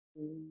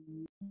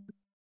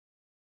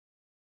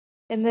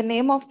In the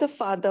name of the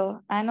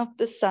Father, and of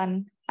the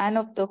Son, and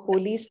of the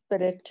Holy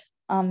Spirit.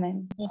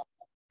 Amen.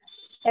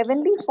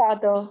 Heavenly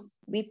Father,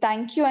 we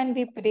thank you and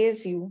we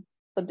praise you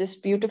for this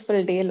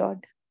beautiful day,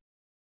 Lord.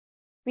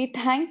 We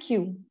thank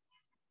you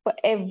for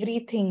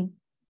everything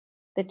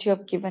that you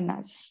have given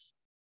us.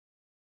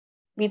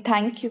 We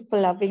thank you for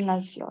loving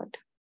us, Lord.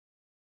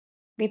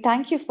 We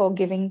thank you for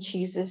giving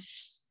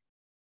Jesus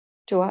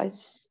to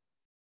us.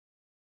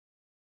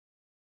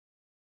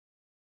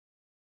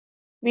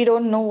 We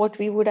don't know what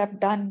we would have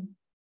done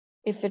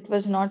if it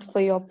was not for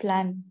your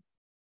plan,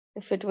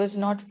 if it was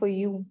not for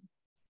you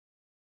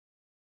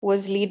who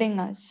was leading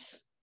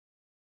us.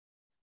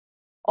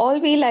 All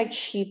we like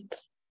sheep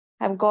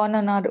have gone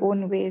on our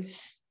own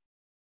ways.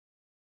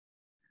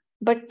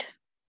 But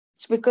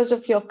it's because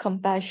of your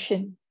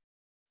compassion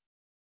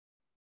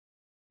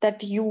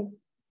that you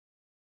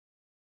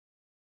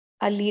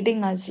are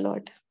leading us,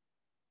 Lord.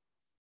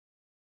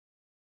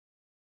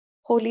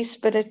 Holy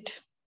Spirit,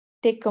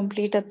 take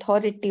complete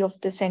authority of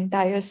this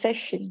entire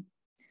session.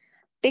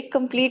 Take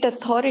complete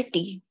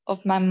authority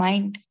of my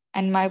mind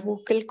and my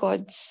vocal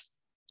cords.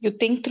 You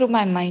think through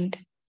my mind,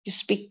 you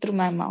speak through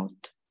my mouth.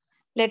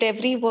 Let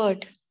every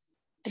word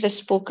that is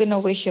spoken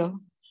over here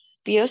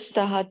pierce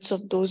the hearts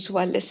of those who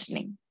are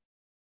listening.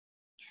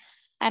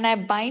 And I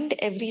bind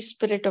every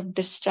spirit of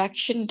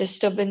distraction,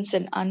 disturbance,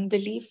 and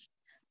unbelief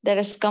that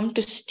has come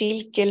to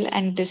steal, kill,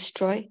 and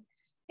destroy.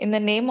 In the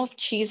name of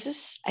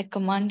Jesus, I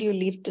command you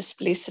leave this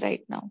place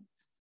right now.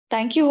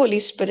 Thank you, Holy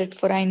Spirit,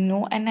 for I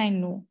know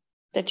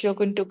that you're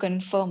going to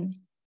confirm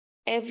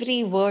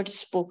every word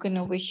spoken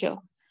over here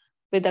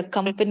with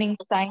accompanying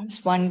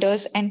signs,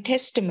 wonders, and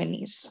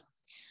testimonies.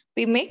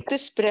 We make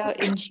this prayer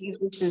in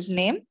Jesus'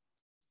 name.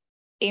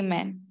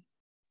 Amen.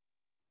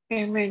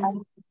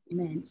 Amen.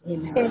 Amen.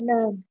 Amen.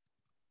 Amen.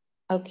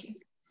 Okay.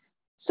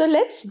 So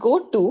let's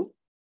go to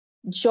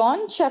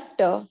John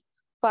chapter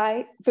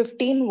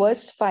 15,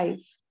 verse 5.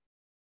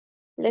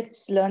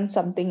 Let's learn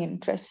something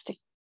interesting.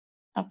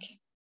 Okay.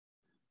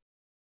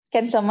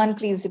 Can someone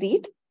please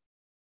read?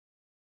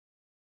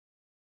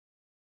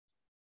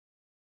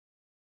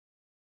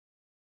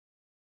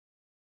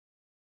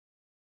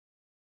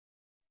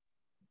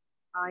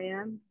 I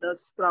am the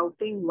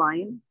sprouting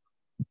vine,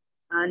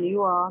 and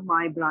you are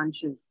my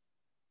branches.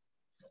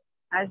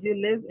 As you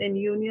live in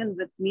union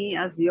with me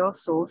as your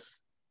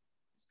source,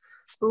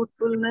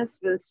 fruitfulness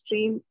will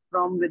stream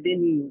from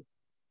within you.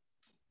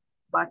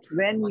 But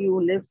when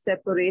you live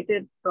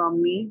separated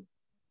from me,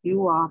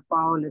 you are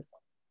powerless.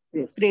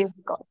 Yes. Praise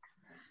God.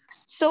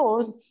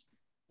 So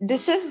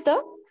this is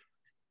the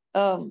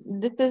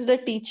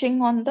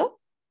teaching on the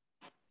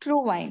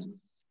true vine.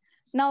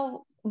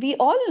 Now we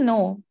all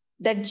know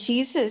that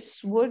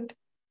Jesus would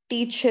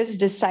teach his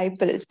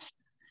disciples,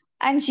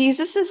 and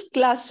Jesus's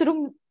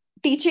classroom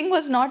teaching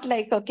was not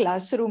like a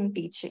classroom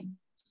teaching.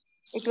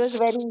 It was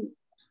very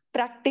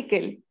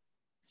practical.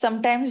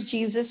 Sometimes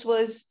Jesus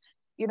was,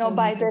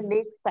 by the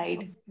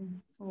lakeside.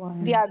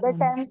 The other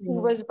times he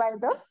was by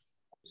the,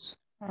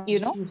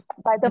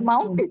 by the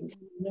mountains.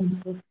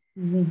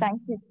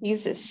 Thank you,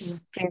 Jesus.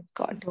 Praise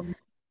God.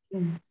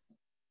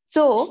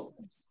 So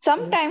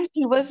sometimes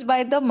he was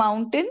by the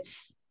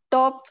mountains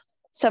top,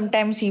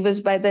 sometimes he was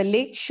by the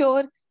lake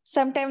shore,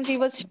 sometimes he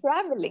was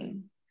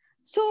traveling.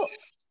 So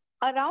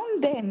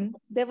around then,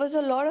 there was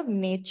a lot of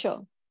nature.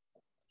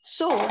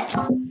 So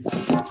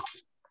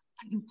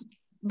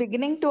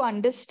beginning to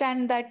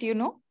understand that,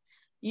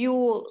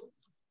 you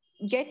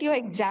get your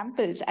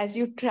examples as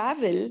you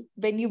travel.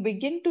 When you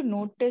begin to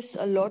notice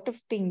a lot of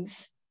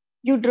things,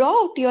 you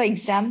draw out your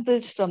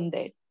examples from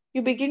there.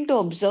 You begin to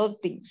observe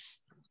things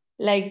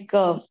like,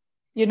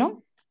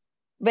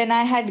 when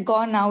I had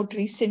gone out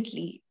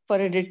recently for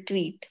a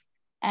retreat,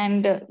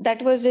 and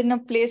that was in a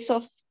place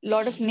of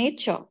lot of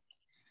nature.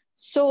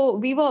 So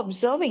we were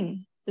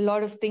observing a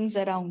lot of things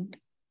around,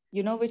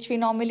 which we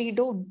normally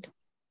don't.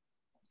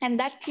 And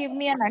that gave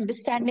me an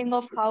understanding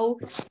of how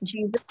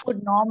Jesus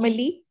would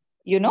normally,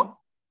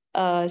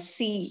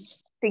 see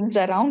things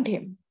around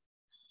him.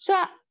 So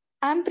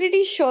I'm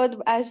pretty sure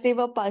as they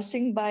were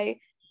passing by,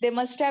 there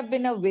must have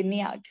been a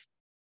vineyard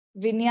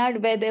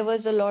where there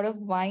was a lot of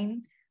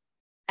wine.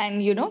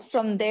 And,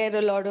 from there,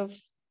 a lot of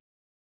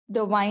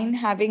the vine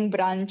having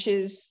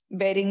branches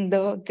bearing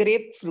the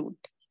grapefruit.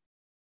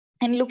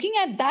 And looking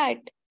at that,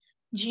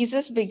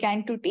 Jesus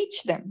began to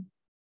teach them.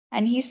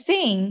 And he's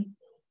saying,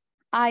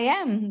 I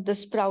am the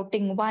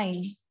sprouting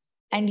vine,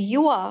 and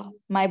you are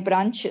my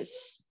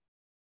branches.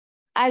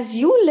 As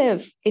you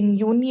live in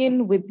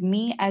union with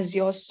me as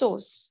your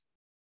source,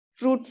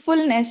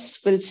 fruitfulness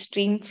will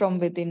stream from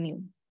within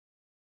you.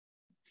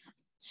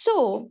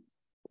 So,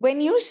 when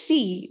you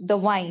see the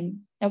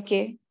vine,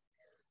 okay,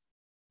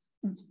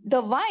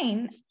 the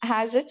vine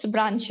has its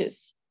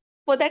branches.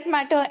 For that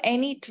matter,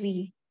 any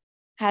tree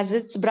has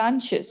its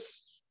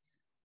branches.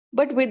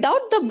 But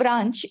without the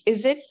branch,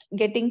 is it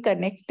getting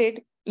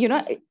connected?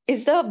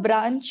 Is the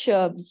branch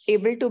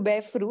able to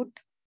bear fruit?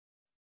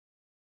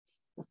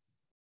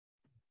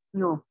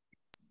 No.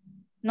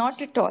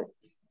 Not at all.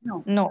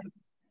 No. No.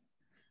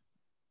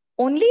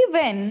 Only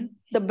when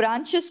the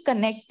branch is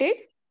connected,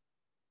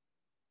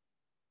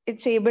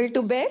 it's able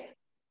to bear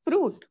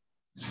fruit.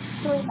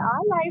 So in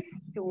our life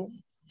too,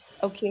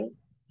 okay,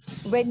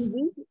 when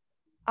we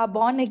are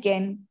born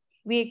again,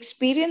 we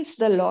experience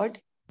the Lord,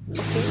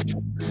 okay,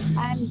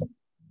 and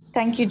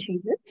thank you,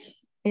 Jesus.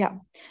 Yeah,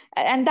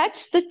 and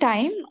that's the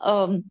time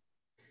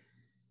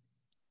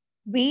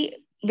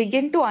we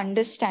begin to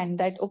understand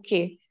that,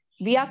 okay,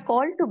 we are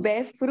called to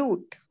bear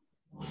fruit.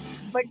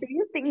 But do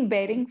you think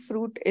bearing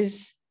fruit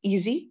is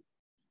easy?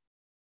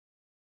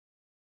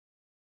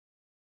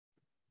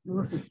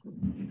 No, sister.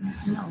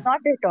 No.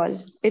 Not at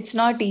all. It's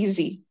not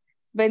easy.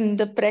 When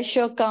the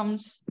pressure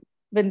comes,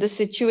 when the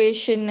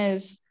situation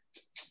is,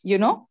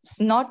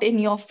 not in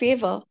your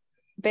favor,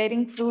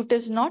 bearing fruit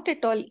is not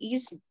at all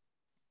easy.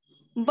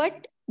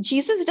 But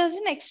Jesus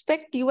doesn't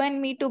expect you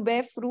and me to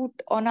bear fruit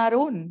on our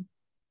own.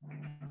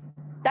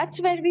 That's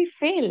where we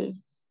fail.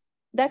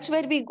 That's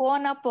where we go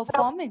on our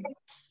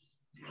performance.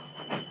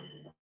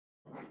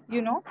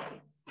 You know,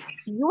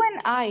 you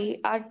and I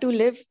are to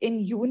live in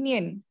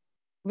union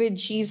with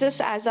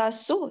Jesus as our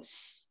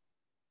source.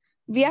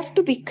 We have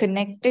to be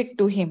connected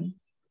to Him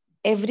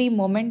every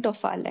moment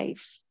of our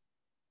life.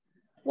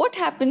 What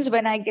happens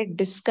when I get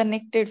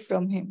disconnected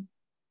from Him?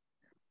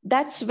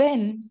 That's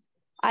when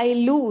I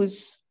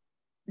lose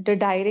the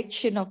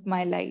direction of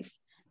my life.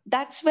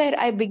 That's where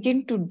I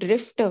begin to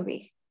drift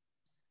away,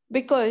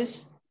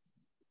 because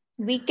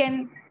we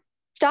can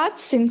start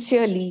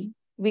sincerely,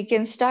 we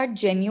can start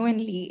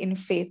genuinely in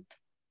faith.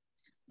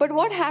 But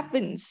what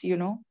happens,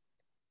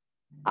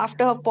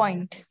 after a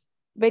point,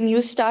 when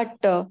you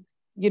start,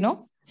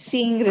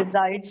 seeing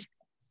results,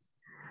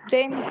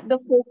 then the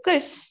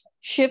focus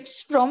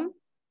shifts from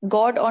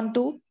God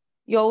onto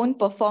your own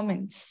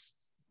performance.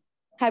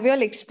 Have you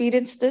all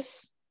experienced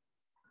this?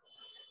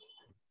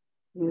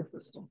 Yes,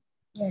 sister.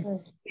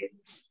 Yes.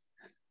 Yes.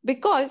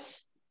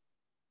 Because,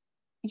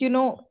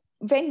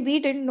 when we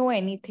didn't know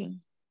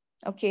anything,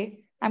 okay,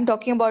 I'm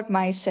talking about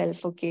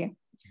myself, okay,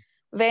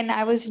 when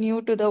I was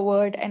new to the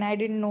word and I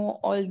didn't know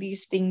all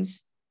these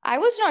things, I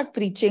was not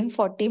preaching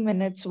 40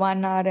 minutes,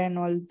 1 hour, and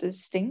all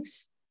these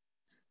things.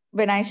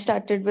 When I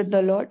started with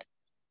the Lord,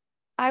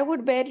 I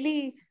would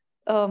barely,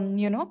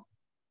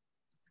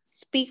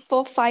 speak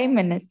for 5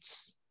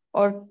 minutes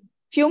or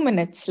few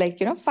minutes, like,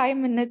 5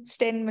 minutes,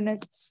 10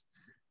 minutes.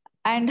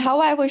 And how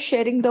I was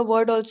sharing the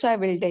word also, I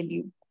will tell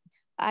you.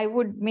 I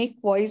would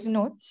make voice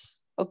notes,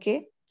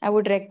 okay? I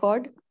would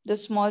record the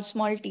small,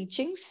 small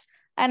teachings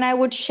and I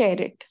would share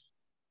it.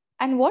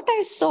 And what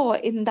I saw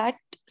in that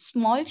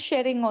small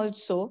sharing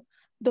also,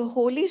 the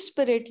Holy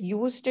Spirit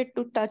used it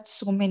to touch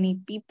so many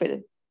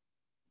people.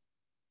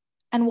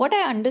 And what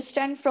I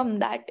understand from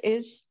that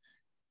is,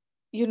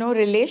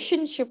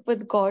 relationship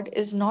with God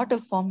is not a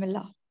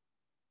formula.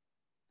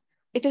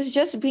 It is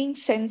just being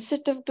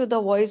sensitive to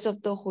the voice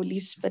of the Holy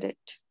Spirit.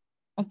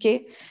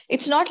 Okay.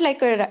 It's not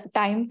like a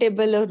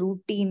timetable, a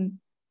routine.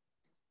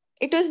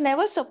 It was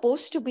never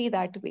supposed to be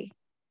that way.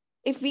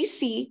 If we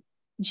see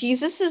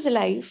Jesus's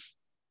life,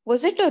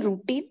 was it a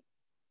routine?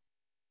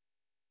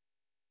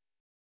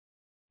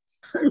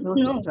 No,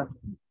 No. sister.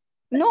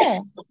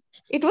 No,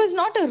 it was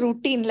not a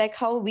routine like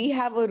how we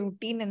have a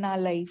routine in our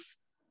life.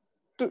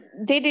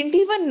 They didn't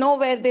even know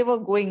where they were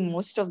going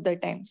most of the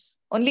times.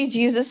 Only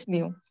Jesus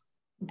knew,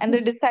 and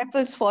the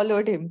disciples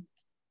followed him.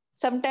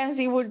 Sometimes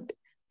he would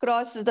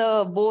cross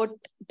the boat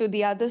to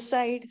the other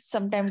side.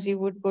 Sometimes he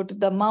would go to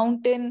the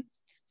mountain.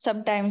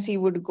 Sometimes he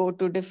would go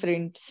to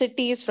different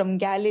cities. From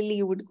Galilee,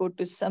 he would go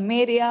to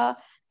Samaria,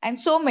 and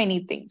so many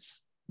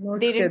things. No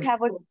They didn't schedule.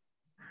 have a,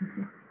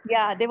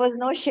 yeah, there was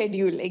no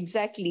schedule,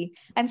 exactly.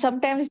 And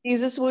sometimes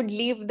Jesus would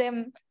leave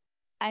them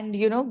and,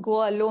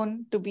 go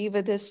alone to be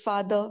with his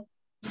Father.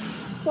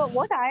 So,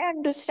 what I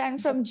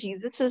understand from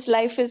Jesus's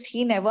life is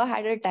he never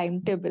had a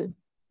timetable.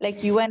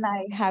 Like you and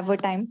I have a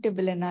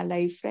timetable in our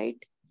life, right?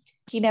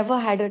 He never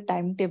had a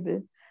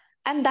timetable.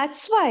 And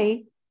that's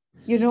why,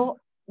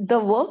 the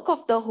work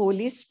of the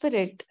Holy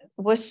Spirit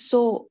was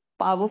so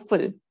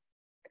powerful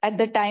at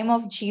the time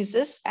of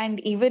Jesus and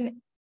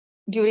even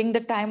during the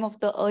time of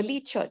the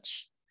early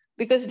church,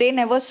 because they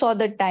never saw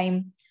the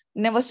time,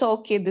 never saw,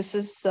 okay,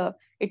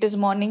 it is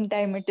morning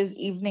time, it is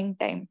evening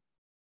time.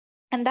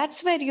 And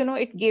that's where,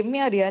 it gave me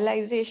a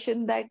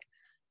realization that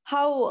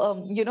how,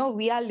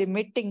 we are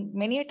limiting.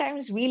 Many a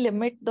times we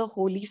limit the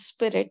Holy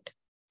Spirit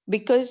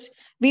because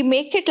we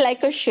make it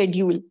like a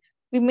schedule.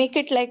 We make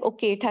it like,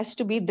 okay, it has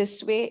to be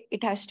this way,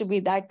 it has to be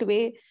that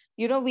way.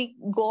 We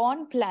go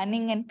on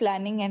planning and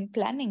planning and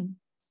planning.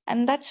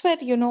 And that's where,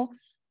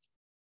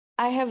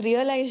 I have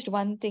realized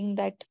one thing,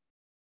 that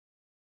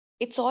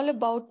it's all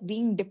about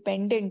being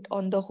dependent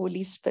on the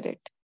Holy Spirit.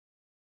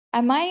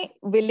 Am I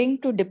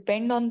willing to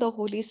depend on the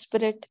Holy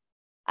Spirit?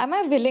 Am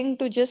I willing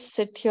to just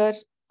sit here,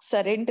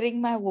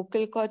 surrendering my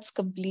vocal cords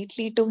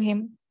completely to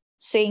Him,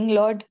 saying,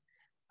 Lord,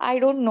 I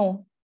don't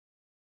know.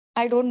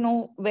 I don't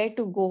know where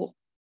to go,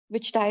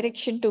 which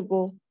direction to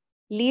go.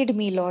 Lead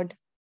me, Lord.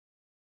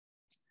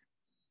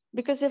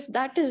 Because if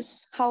that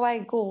is how I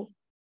go,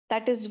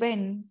 that is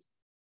when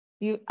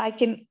I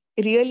can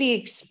really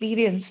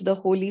experience the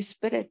Holy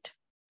Spirit,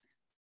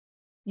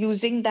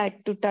 using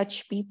that to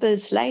touch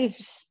people's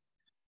lives.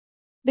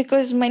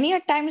 Because many a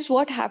times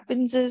what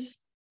happens is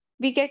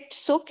we get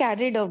so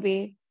carried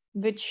away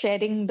with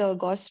sharing the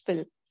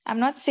gospel. I'm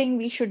not saying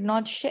we should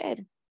not share.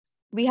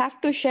 We have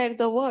to share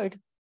the word.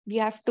 We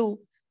have to,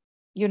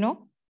 you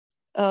know,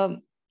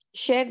 um,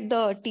 share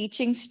the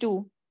teachings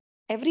to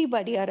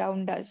everybody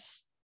around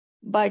us.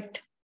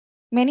 But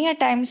many a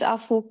times our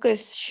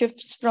focus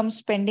shifts from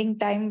spending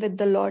time with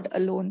the Lord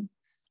alone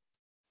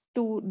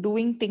to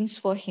doing things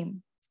for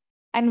Him.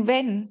 And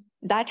when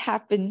that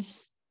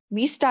happens,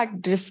 we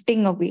start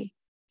drifting away.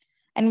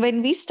 And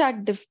when we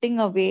start drifting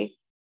away,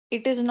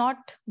 it is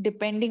not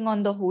depending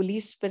on the Holy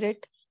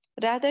Spirit,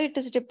 rather, it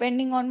is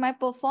depending on my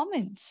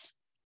performance.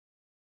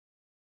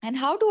 And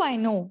how do I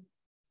know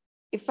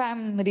if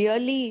I'm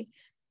really,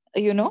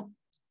 you know,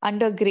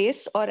 under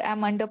grace or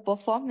I'm under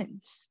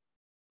performance?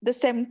 The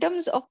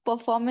symptoms of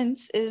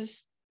performance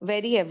is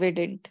very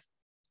evident.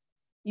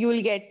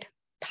 You'll get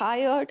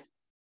tired,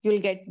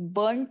 you'll get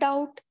burnt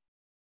out,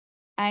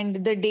 and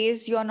the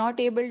days you're not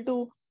able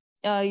to,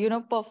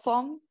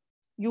 perform,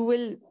 you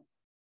will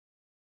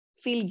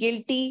feel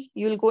guilty,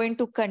 you'll go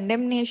into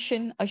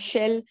condemnation, a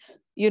shell,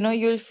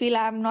 you'll feel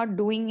I'm not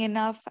doing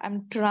enough,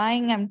 I'm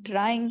trying,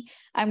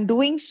 I'm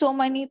doing so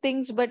many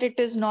things, but it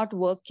is not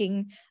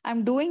working.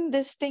 I'm doing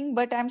this thing,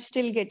 but I'm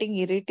still getting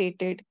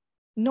irritated.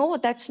 No,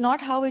 that's not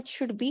how it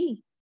should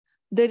be.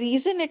 The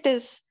reason it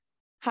is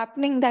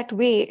happening that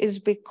way is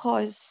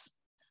because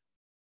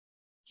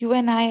you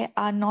and I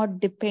are not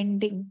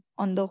depending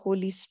on the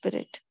Holy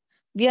Spirit.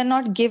 We are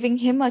not giving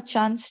Him a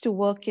chance to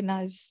work in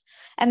us.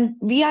 And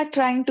we are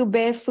trying to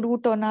bear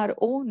fruit on our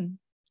own.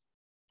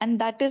 And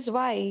that is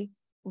why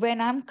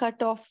when I'm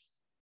cut off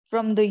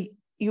from the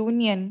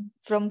union,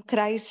 from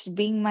Christ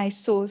being my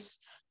source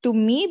to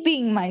me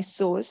being my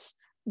source,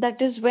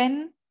 that is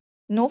when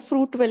no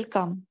fruit will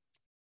come.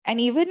 And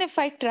even if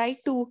I try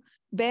to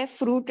bear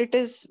fruit, it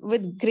is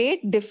with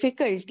great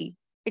difficulty.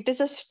 It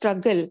is a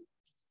struggle.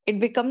 It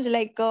becomes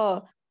like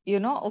a,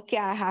 okay,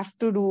 I have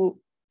to do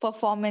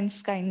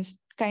performance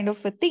kind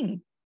of a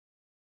thing.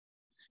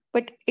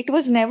 But it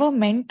was never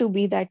meant to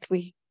be that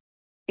way.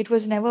 It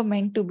was never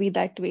meant to be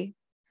that way.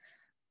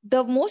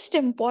 The most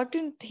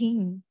important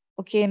thing,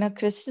 okay, in a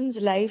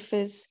Christian's life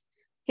is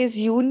his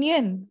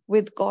union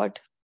with God.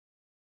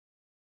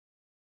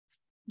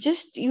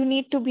 Just you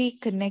need to be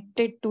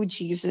connected to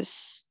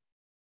Jesus.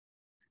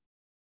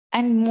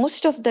 And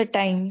most of the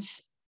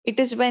times, it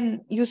is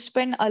when you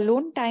spend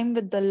alone time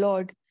with the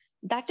Lord,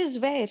 that is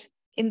where,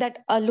 in that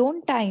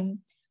alone time,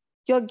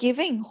 you're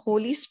giving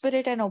Holy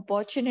Spirit an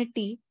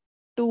opportunity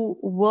to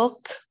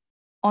work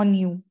on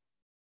you.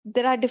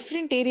 There are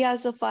different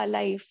areas of our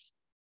life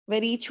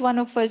where each one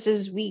of us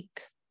is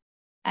weak.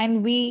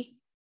 And we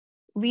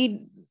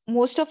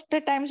most of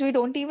the times we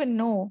don't even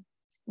know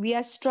we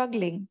are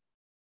struggling.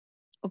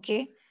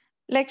 Okay.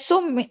 Like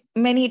so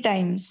many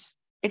times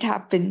it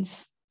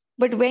happens.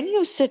 But when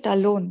you sit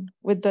alone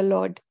with the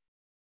Lord,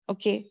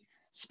 okay,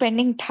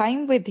 spending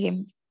time with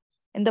Him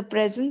in the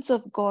presence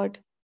of God,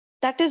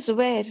 that is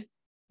where,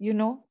 you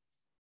know,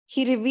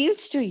 He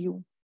reveals to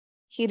you.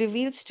 He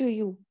reveals to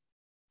you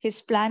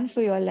His plan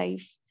for your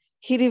life.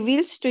 He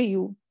reveals to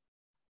you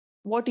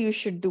what you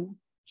should do.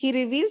 He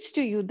reveals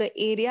to you the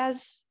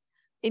areas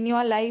in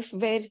your life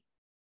where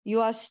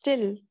you are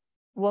still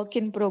work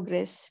in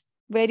progress,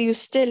 where you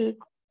still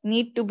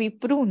need to be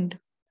pruned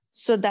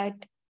so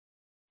that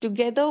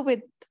together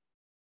with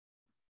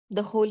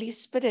the Holy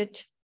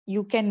Spirit,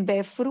 you can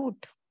bear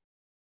fruit.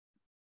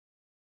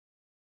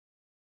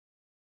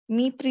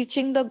 Me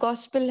preaching the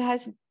gospel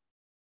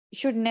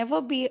should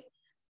never be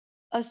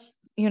a,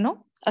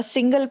 a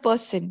single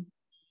person.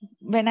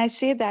 When I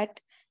say that,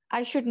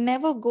 I should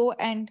never go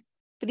and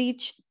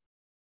preach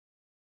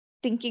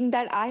thinking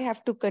that I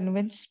have to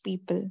convince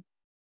people.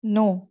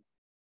 No,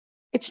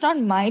 it's not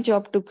my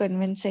job to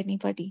convince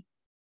anybody.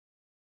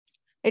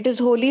 It is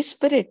Holy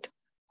Spirit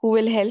who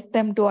will help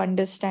them to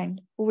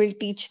understand, who will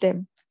teach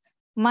them.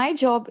 My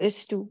job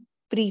is to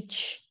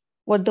preach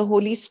what the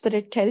Holy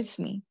Spirit tells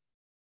me.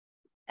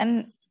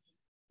 And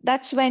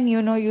that's when,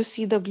 you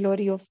see the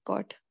glory of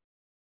God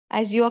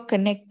as you are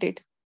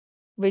connected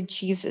with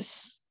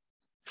Jesus.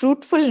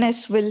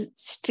 Fruitfulness will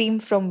stream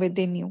from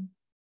within you.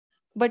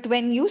 But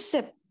when you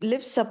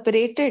live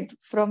separated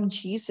from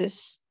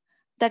Jesus,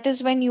 that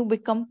is when you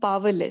become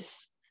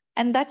powerless.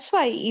 And that's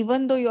why,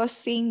 even though you're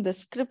seeing the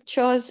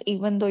scriptures,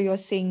 even though you're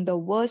seeing the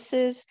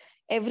verses,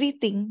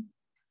 everything,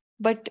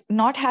 but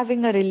not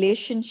having a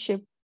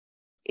relationship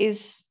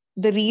is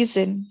the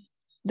reason.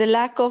 The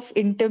lack of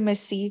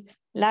intimacy,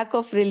 lack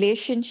of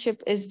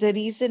relationship is the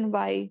reason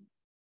why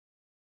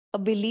a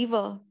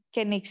believer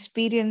can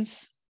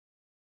experience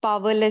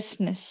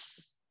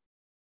powerlessness.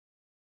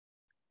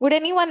 Would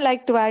anyone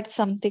like to add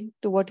something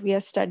to what we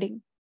are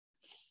studying?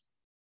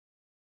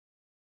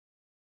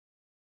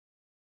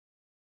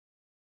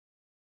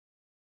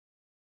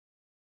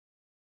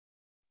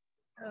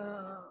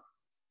 Uh,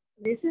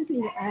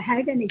 recently, I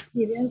had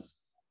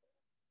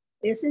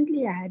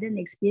an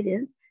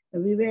experience.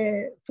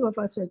 two of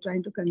us were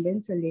trying to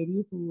convince a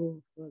lady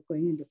who was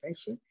going in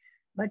depression,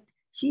 but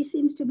she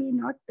seems to be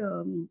not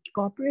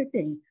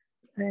cooperating.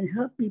 And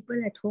her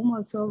people at home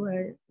also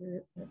were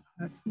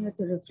asking her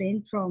to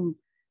refrain from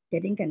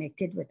getting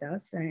connected with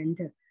us.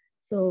 And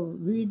so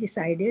we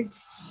decided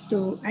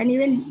to, and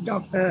even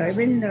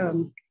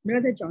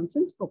Brother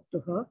Johnson spoke to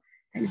her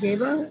and gave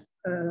her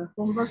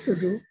homework to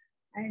do.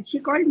 And she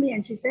called me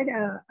and she said,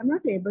 I'm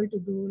not able to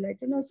do, like,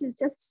 she's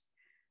just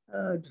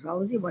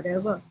drowsy,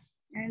 whatever.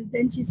 And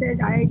then she said,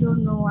 I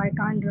don't know, I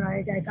can't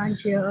write, I can't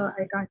hear,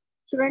 I can't.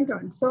 She went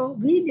on. So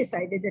we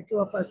decided, the two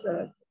of us,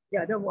 the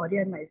other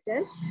warrior and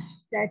myself,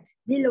 that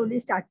we'll only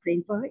start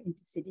praying for her,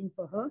 interceding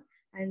for her,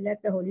 and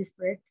let the Holy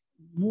Spirit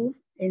move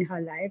in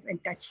her life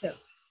and touch her.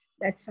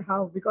 That's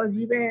how, because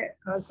we were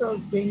also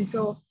doing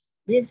so,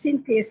 we have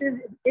seen cases,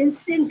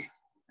 instant,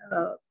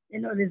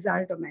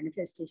 result or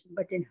manifestation.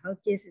 But in her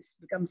case, it's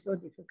become so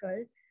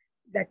difficult,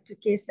 that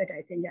case that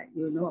I think that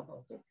you know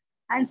about it.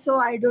 And so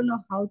I don't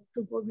know how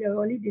to go. We have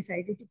only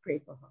decided to pray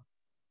for her.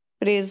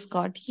 Praise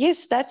God.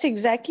 Yes, that's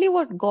exactly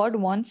what God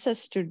wants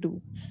us to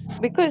do.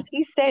 Because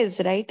he says,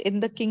 right, in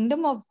the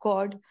kingdom of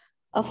God,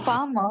 a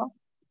farmer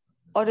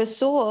or a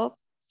sower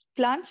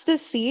plants the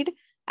seed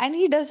and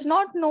he does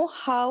not know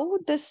how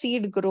the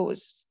seed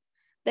grows.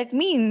 That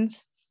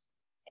means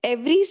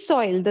every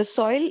soil, the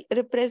soil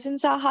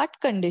represents our heart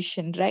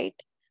condition, right?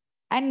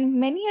 And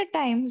many a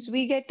times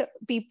we get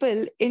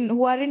people in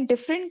who are in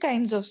different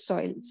kinds of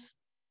soils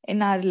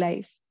in our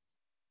life.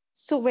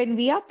 So when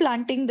we are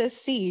planting the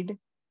seed,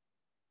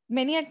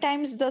 many a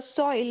times the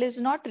soil is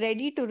not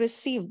ready to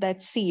receive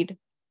that seed.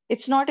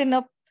 It's not in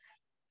a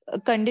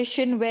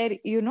condition where,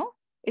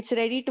 it's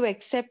ready to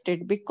accept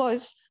it,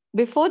 because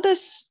before the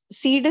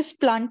seed is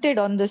planted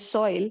on the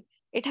soil,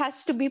 it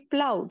has to be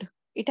plowed.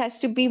 It has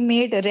to be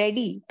made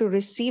ready to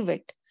receive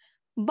it.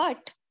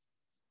 But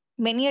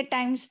many a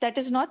times that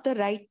is not the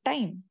right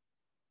time.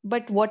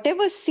 But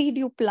whatever seed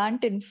you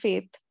plant in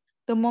faith,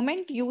 the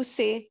moment you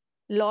say,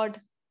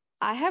 Lord,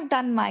 I have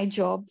done my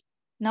job,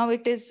 now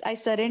it is, I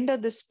surrender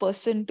this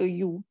person to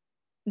you,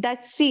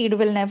 that seed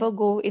will never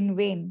go in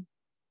vain.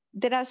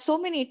 There are so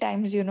many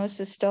times,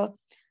 sister,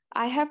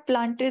 I have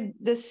planted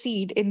the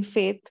seed in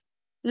faith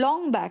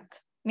long back,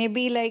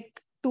 maybe like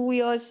 2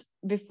 years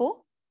before.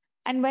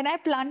 And when I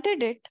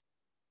planted it,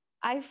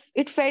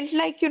 it felt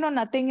like,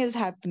 nothing is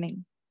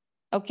happening.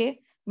 Okay.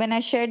 When I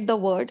shared the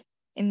word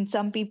in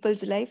some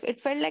people's life,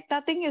 it felt like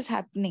nothing is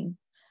happening.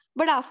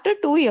 But after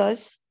 2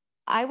 years,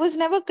 I was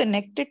never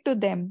connected to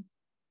them.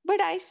 But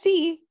I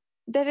see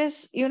there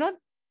is,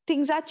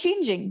 things are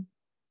changing.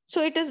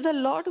 So it is the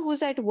Lord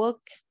who's at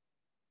work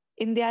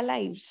in their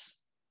lives.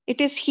 It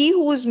is He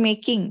who is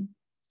making,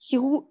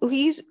 who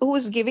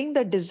is giving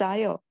the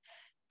desire.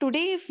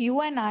 Today, if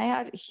you and I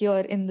are here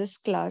in this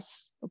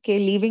class, okay,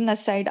 leaving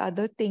aside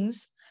other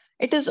things,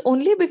 it is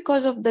only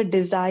because of the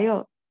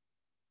desire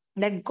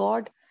that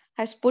God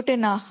has put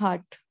in our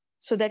heart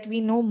so that we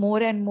know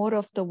more and more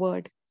of the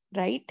word,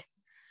 right?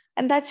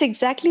 And that's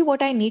exactly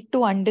what I need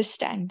to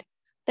understand,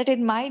 that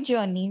in my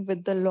journey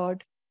with the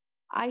Lord,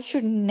 I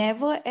should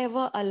never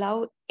ever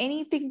allow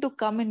anything to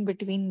come in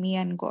between me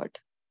and God,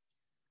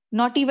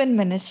 not even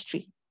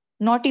ministry,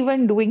 not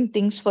even doing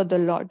things for the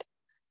Lord.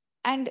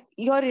 And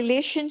your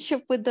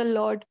relationship with the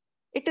Lord,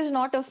 it is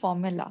not a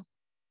formula.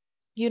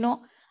 You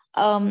know,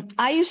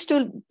 I used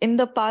to, in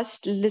the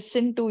past,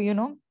 listen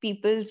to,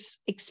 people's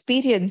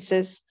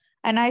experiences,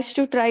 and I used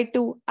to try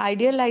to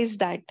idealize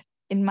that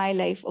in my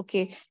life.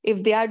 Okay,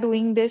 if they are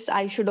doing this,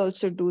 I should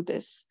also do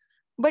this.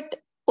 But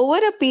over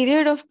a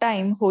period of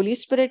time, Holy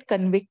Spirit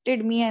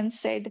convicted me and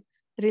said,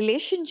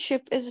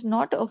 relationship is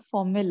not a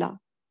formula.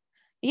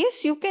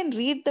 Yes, you can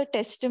read the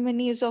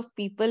testimonies of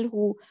people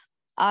who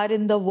are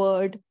in the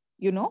word,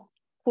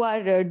 who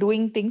are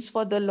doing things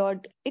for the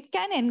Lord. It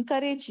can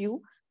encourage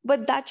you,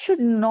 but that should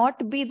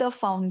not be the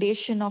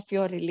foundation of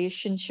your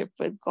relationship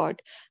with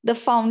God. The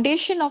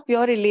foundation of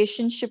your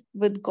relationship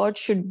with God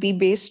should be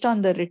based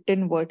on the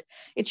written word.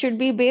 It should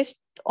be based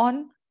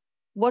on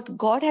what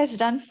God has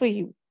done for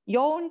you,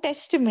 your own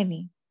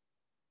testimony,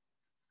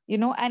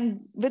 and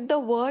with the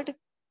word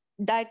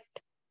that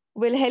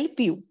will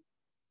help you.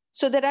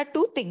 So there are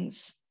two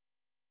things.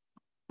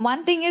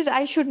 One thing is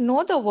I should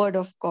know the word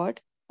of God,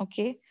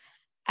 okay?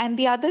 And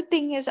the other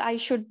thing is I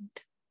should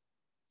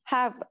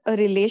have a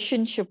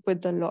relationship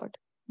with the Lord.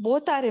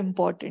 Both are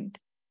important.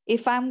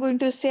 If I'm going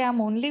to say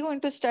I'm only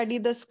going to study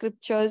the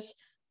scriptures,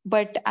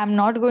 but I'm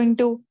not going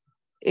to,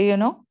 you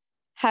know,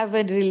 have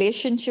a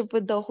relationship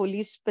with the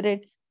Holy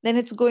Spirit, then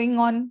it's going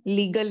on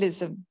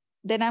legalism.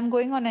 Then I'm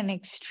going on an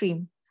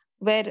extreme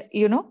where,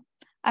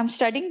 I'm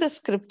studying the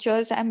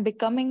scriptures, I'm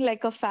becoming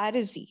like a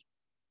Pharisee,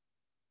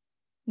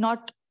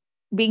 not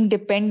being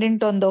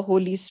dependent on the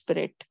Holy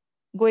Spirit,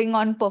 going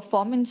on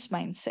performance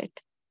mindset.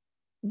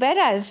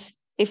 Whereas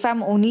if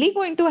I'm only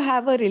going to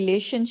have a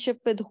relationship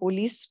with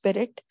Holy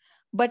Spirit,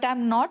 but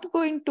I'm not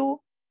going to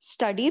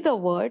study the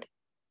word,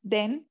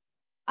 then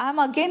I'm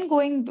again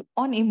going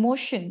on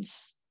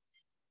emotions.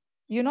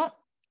 You know,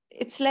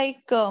 it's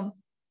like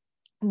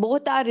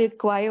both are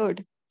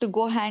required to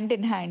go hand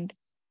in hand.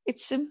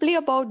 It's simply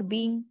about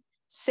being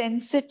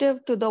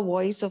sensitive to the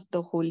voice of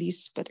the Holy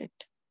Spirit.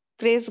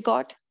 Praise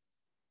God.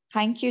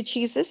 Thank you,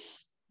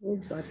 Jesus.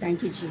 Praise God.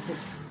 Thank you,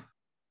 Jesus.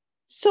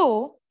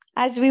 So,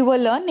 as we were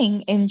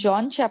learning in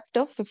John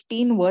chapter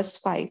 15, verse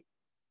 5,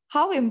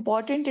 how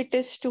important it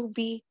is to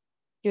be,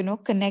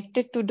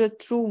 connected to the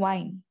true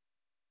vine,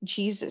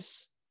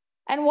 Jesus.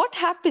 And what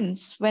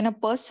happens when a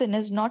person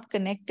is not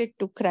connected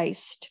to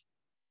Christ?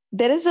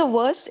 There is a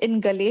verse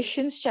in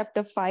Galatians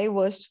chapter 5,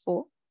 verse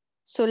 4.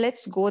 So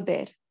let's go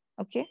there.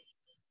 Okay.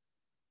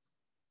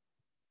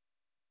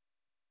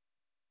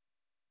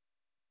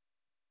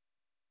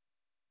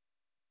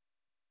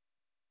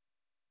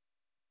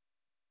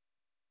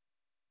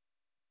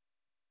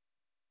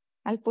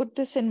 I'll put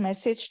this in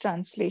message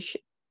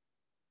translation.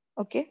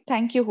 Okay.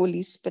 Thank you,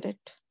 Holy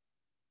Spirit.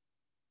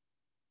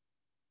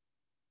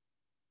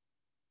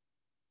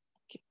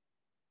 Okay.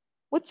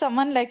 Would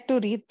someone like to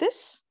read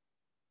this?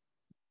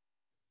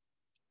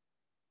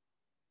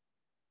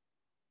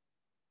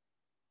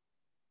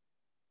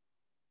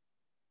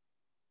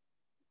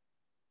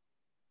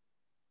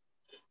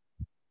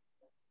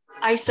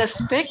 I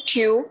suspect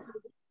you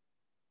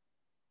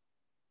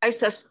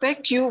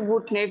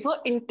would never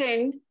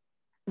intend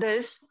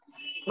this,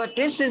 but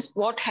this is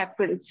what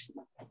happens.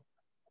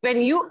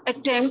 When you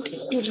attempt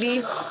to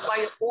live by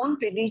your own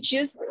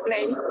religious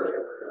plans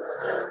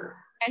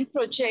and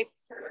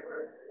projects,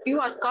 you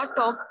are cut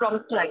off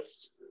from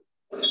Christ.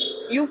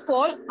 You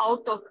fall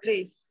out of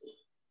grace.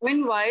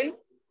 Meanwhile,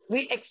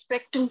 we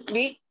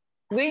expectantly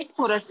wait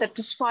for a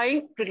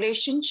satisfying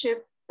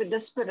relationship with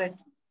the Spirit.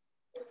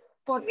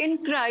 For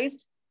in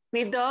Christ,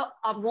 neither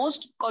our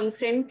most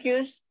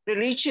conscientious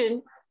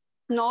religion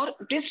nor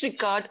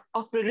disregard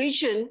of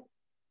religion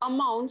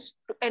amounts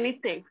to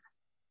anything.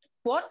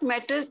 What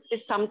matters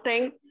is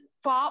something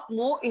far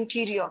more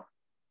interior,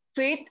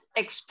 faith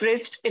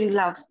expressed in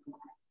love.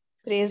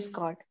 Praise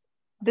God.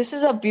 This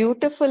is a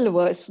beautiful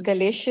verse,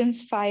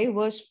 Galatians 5,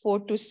 verse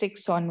 4 to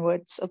 6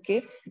 onwards.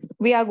 Okay.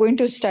 We are going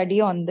to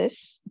study on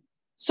this.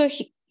 So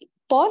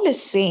Paul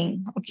is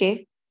saying,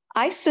 okay,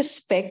 I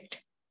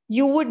suspect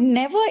you would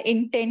never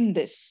intend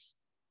this.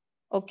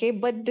 Okay.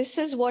 But this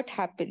is what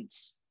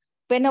happens.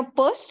 When a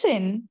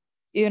person,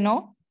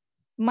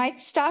 might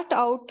start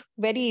out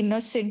very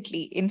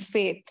innocently in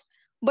faith,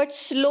 but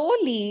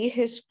slowly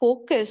his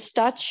focus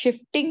starts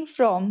shifting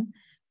from,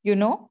 his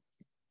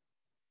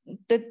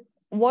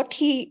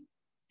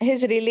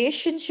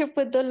relationship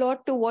with the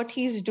Lord to what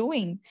he's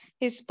doing,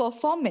 his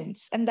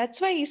performance. And that's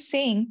why he's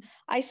saying,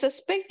 I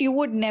suspect you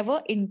would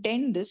never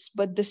intend this,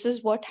 but this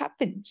is what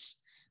happens.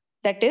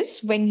 That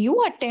is, when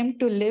you attempt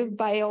to live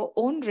by your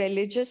own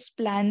religious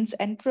plans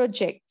and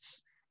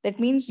projects, that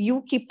means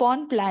you keep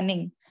on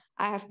planning.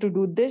 I have to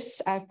do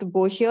this, I have to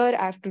go here,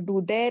 I have to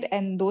do there,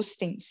 and those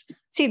things.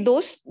 See,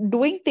 those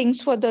doing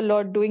things for the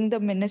Lord, doing the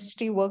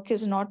ministry work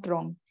is not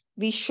wrong.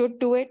 We should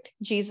do it.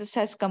 Jesus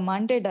has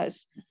commanded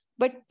us,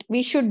 but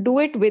we should do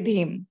it with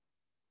him,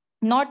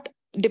 not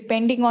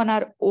depending on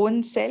our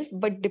own self,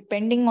 but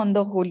depending on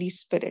the Holy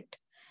Spirit.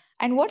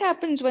 And what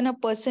happens when a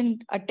person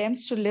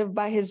attempts to live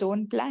by his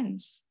own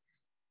plans?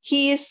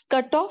 He is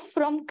cut off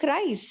from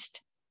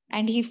Christ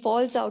and he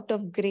falls out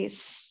of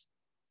grace.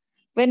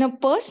 When a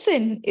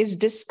person is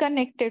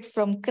disconnected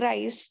from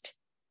Christ,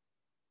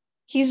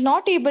 he's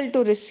not able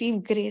to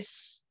receive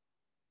grace.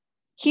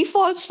 He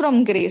falls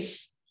from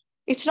grace.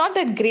 It's not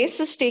that grace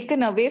is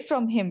taken away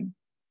from him,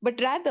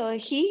 but rather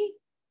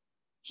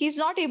he's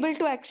not able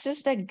to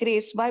access that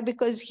grace. Why?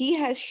 Because he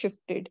has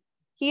shifted.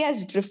 He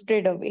has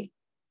drifted away.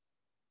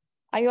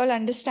 Are you all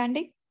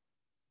understanding?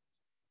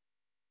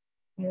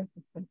 Yes.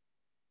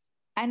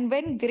 And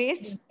when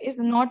grace is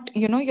not,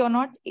 you're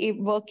not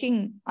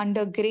working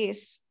under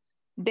grace,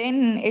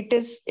 then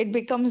it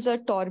becomes a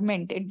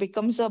torment. It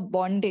becomes a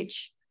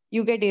bondage.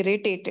 You get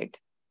irritated.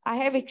 I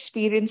have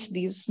experienced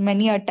these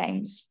many a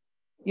times,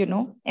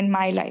 in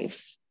my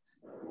life.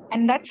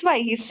 And that's why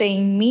he's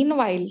saying,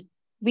 meanwhile,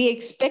 we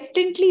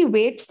expectantly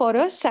wait for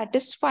a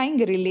satisfying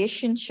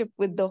relationship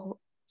with the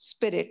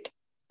Spirit,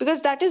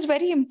 because that is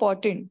very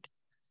important.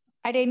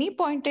 At any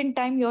point in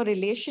time, your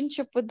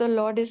relationship with the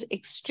Lord is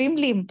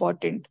extremely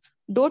important.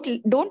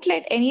 Don't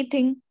let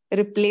anything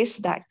replace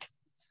that.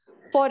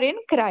 For in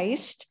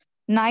Christ,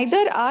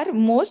 neither our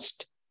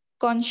most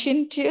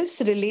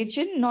conscientious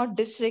religion nor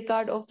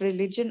disregard of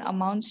religion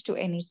amounts to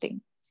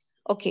anything.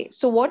 Okay,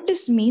 so what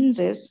this means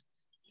is,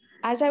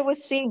 as I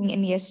was saying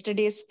in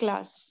yesterday's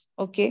class,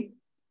 okay,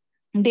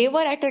 they were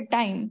at a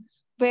time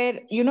where,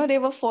 they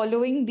were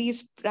following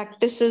these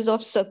practices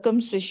of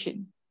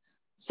circumcision.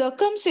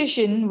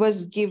 Circumcision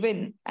was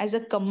given as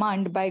a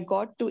command by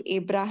God to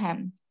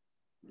Abraham.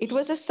 It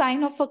was a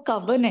sign of a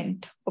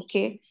covenant,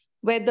 okay,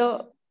 where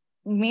the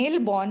male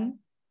born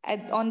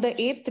on the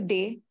 8th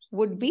day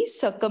would be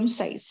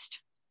circumcised,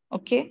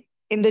 okay,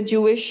 in the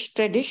Jewish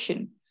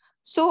tradition.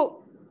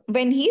 So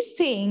when he's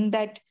saying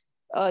that,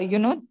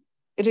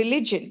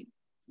 religion,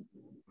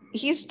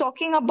 he's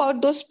talking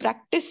about those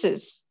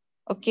practices,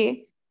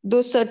 okay,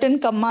 those certain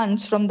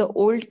commands from the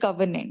old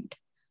covenant.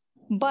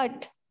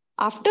 But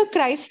After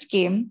Christ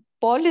came,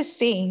 Paul is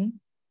saying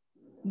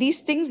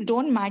these things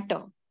don't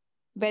matter.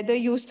 Whether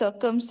you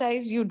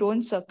circumcise, you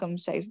don't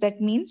circumcise.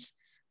 That means,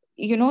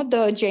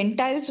 the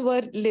Gentiles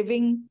were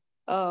living,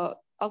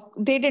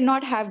 they did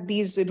not have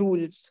these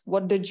rules,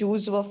 what the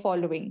Jews were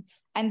following.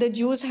 And the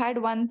Jews had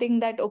one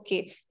thing that,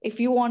 okay, if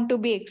you want to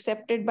be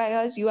accepted by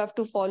us, you have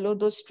to follow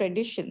those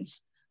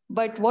traditions.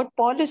 But what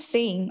Paul is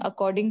saying,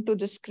 according to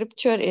the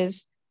scripture,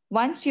 is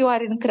once you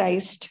are in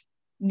Christ,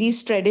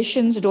 these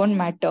traditions don't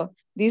matter.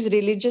 These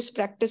religious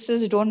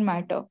practices don't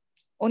matter.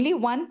 Only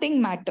one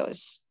thing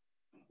matters,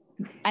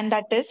 and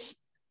that is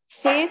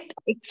faith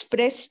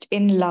expressed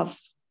in love.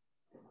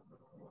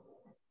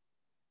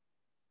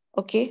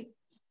 Okay?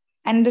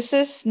 And this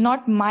is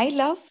not my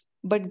love,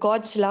 but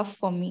God's love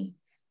for me.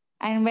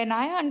 And when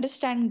I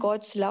understand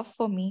God's love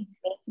for me,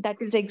 that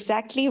is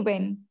exactly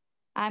when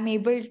I'm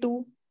able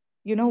to,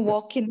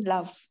 walk in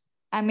love.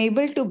 I'm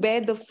able to bear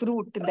the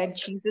fruit that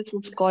Jesus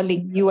is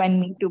calling you and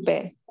me to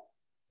bear.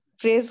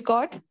 Praise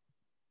God.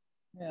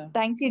 Yeah.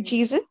 Thank you,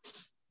 Jesus.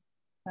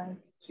 Thank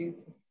you,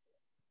 Jesus.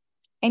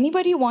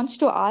 Anybody wants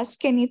to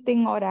ask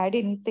anything or add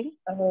anything?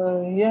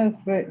 Yes,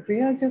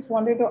 Priya, I just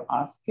wanted to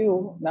ask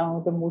you,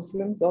 now the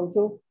Muslims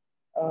also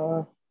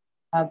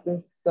have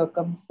this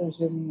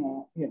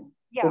circumcision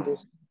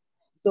tradition.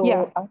 So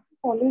Yeah. are you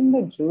following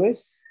the Jewish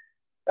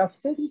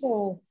customs,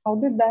 or how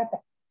did that,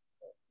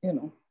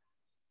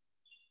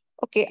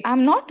 Okay,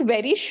 I'm not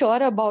very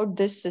sure about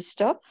this,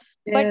 sister.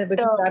 Yeah, But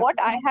what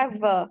I've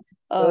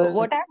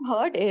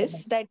heard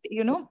is that,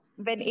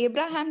 when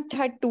Abraham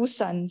had two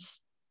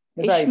sons,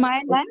 Right.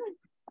 Ishmael and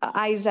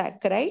Isaac,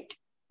 right?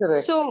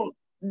 Correct. So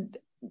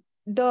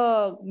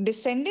the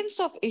descendants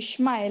of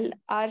Ishmael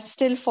are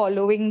still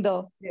following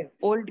the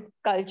old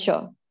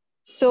culture.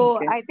 So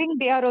Okay. I think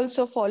they are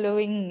also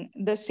following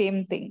the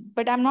same thing,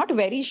 but I'm not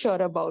very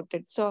sure about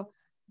it. So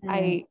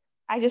I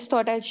just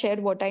thought I'd share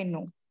what I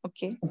know.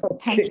 Okay.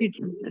 Thank you,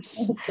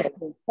 Jesus.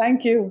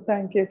 Thank you.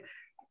 Thank you.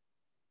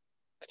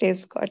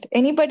 Praise God.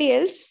 Anybody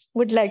else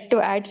would like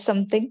to add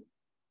something?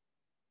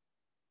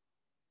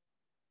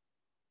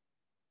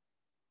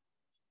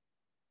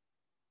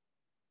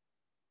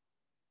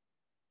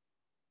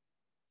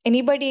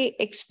 Anybody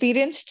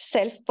experienced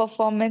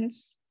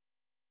self-performance?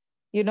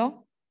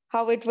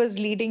 How it was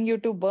leading you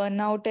to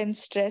burnout and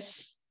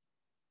stress?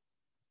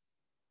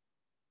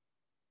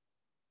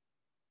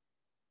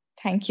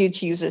 Thank you,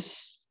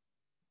 Jesus.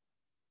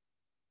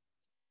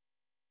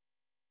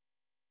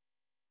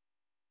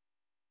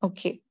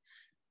 Okay.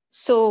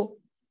 So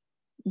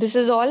this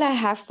is all I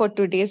have for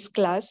today's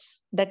class.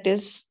 That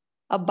is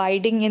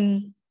abiding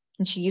in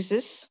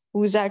Jesus,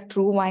 who is our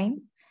true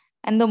vine.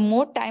 And the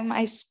more time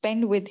I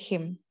spend with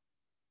him,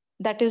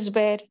 that is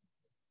where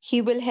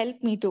he will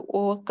help me to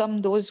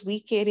overcome those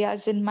weak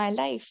areas in my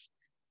life.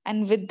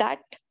 And with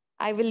that,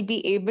 I will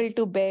be able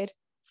to bear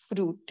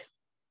fruit.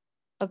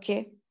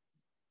 Okay?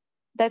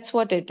 That's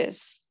what it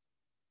is.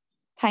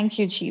 Thank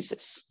you,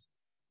 Jesus.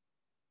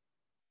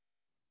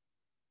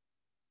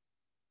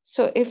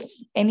 So if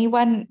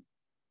anyone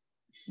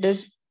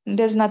there's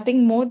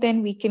nothing more,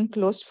 then we can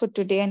close for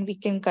today and we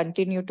can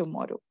continue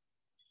tomorrow.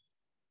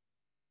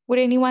 Would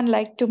anyone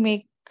like to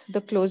make the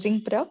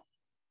closing prayer?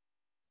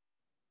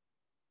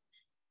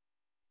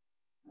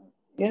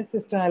 Yes,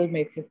 sister, I'll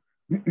make it.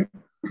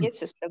 Yes,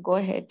 sister, go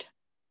ahead.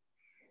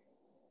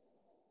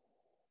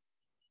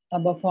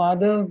 Abba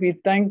Father, we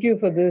thank you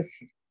for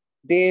this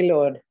day,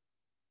 Lord.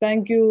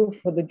 Thank you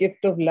for the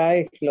gift of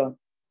life, Lord.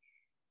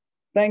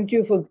 Thank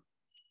you for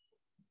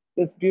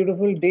this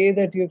beautiful day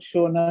that you've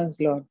shown us,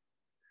 Lord.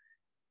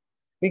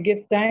 We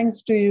give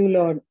thanks to you,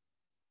 Lord.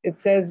 It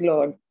says,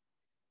 Lord,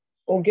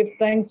 oh, give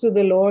thanks to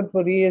the Lord,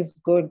 for he is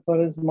good, for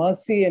his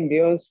mercy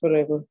endures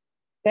forever.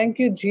 Thank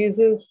you,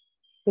 Jesus,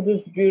 for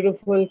this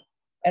beautiful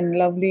and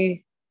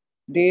lovely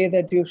day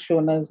that you've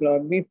shown us,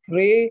 Lord. We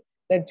pray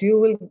that you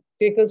will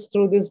take us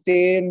through this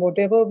day, and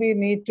whatever we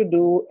need to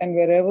do and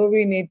wherever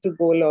we need to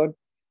go, Lord,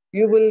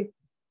 you will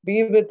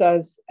be with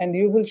us and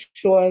you will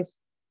show us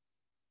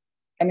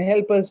and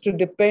help us to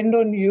depend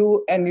on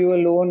you and you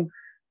alone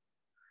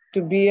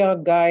to be our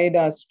guide,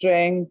 our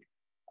strength,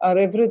 our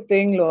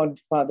everything, Lord,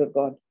 Father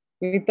God.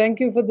 We thank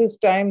you for this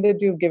time that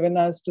you've given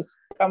us to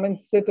come and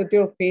sit at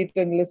your feet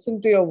and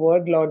listen to your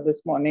word, Lord,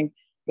 this morning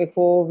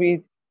before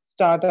we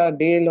start our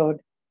day,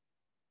 Lord.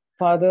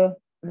 Father,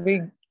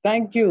 we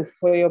thank you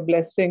for your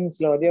blessings,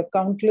 Lord, your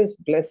countless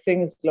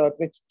blessings, Lord,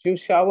 which you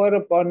shower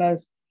upon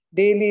us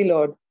daily,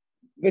 Lord,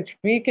 which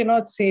we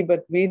cannot see,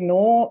 but we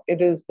know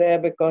it is there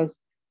because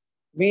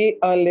we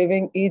are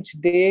living each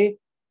day,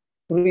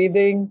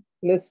 breathing,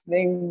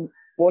 listening,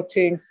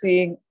 watching,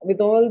 seeing,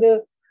 with all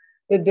the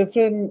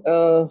different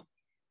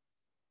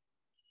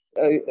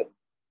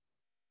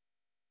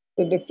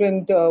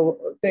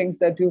things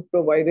that you've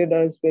provided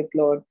us with,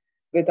 Lord,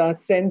 with our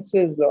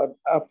senses, Lord,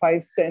 our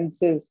five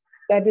senses.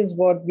 That is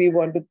what we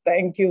want to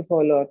thank you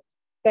for, Lord.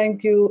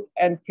 Thank you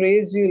and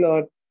praise you,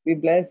 Lord. We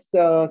bless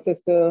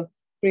Sister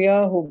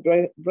Priya, who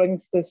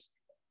brings this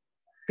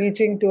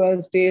teaching to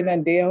us day in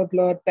and day out,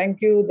 Lord.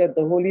 Thank you that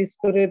the Holy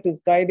Spirit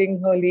is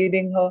guiding her,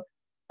 leading her,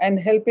 and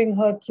helping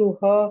her through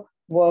her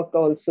work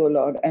also,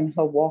 Lord, and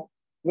her walk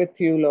with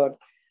you, Lord.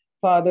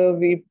 Father,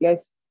 we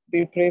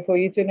pray for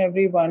each and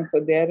every one for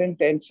their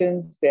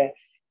intentions,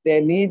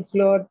 their needs,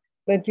 Lord,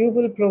 that you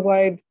will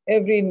provide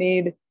every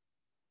need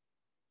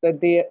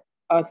that they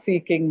are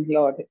seeking,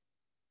 Lord.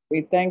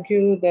 We thank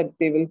you that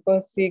they will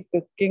first seek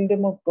the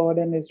kingdom of God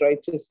and his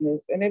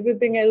righteousness, and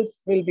everything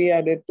else will be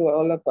added to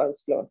all of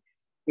us, Lord.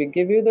 We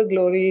give you the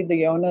glory,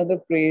 the honor, the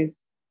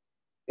praise.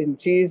 In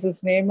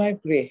Jesus' name I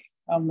pray.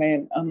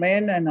 Amen,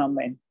 amen, and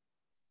amen.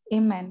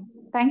 Amen.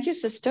 Thank you,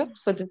 sister,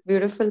 for this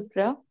beautiful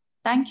prayer.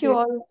 Thank you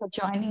all for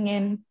joining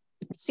in.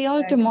 See you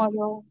all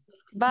tomorrow.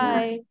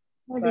 Bye.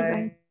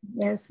 Bye.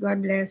 Yes,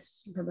 God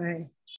bless. Bye-bye.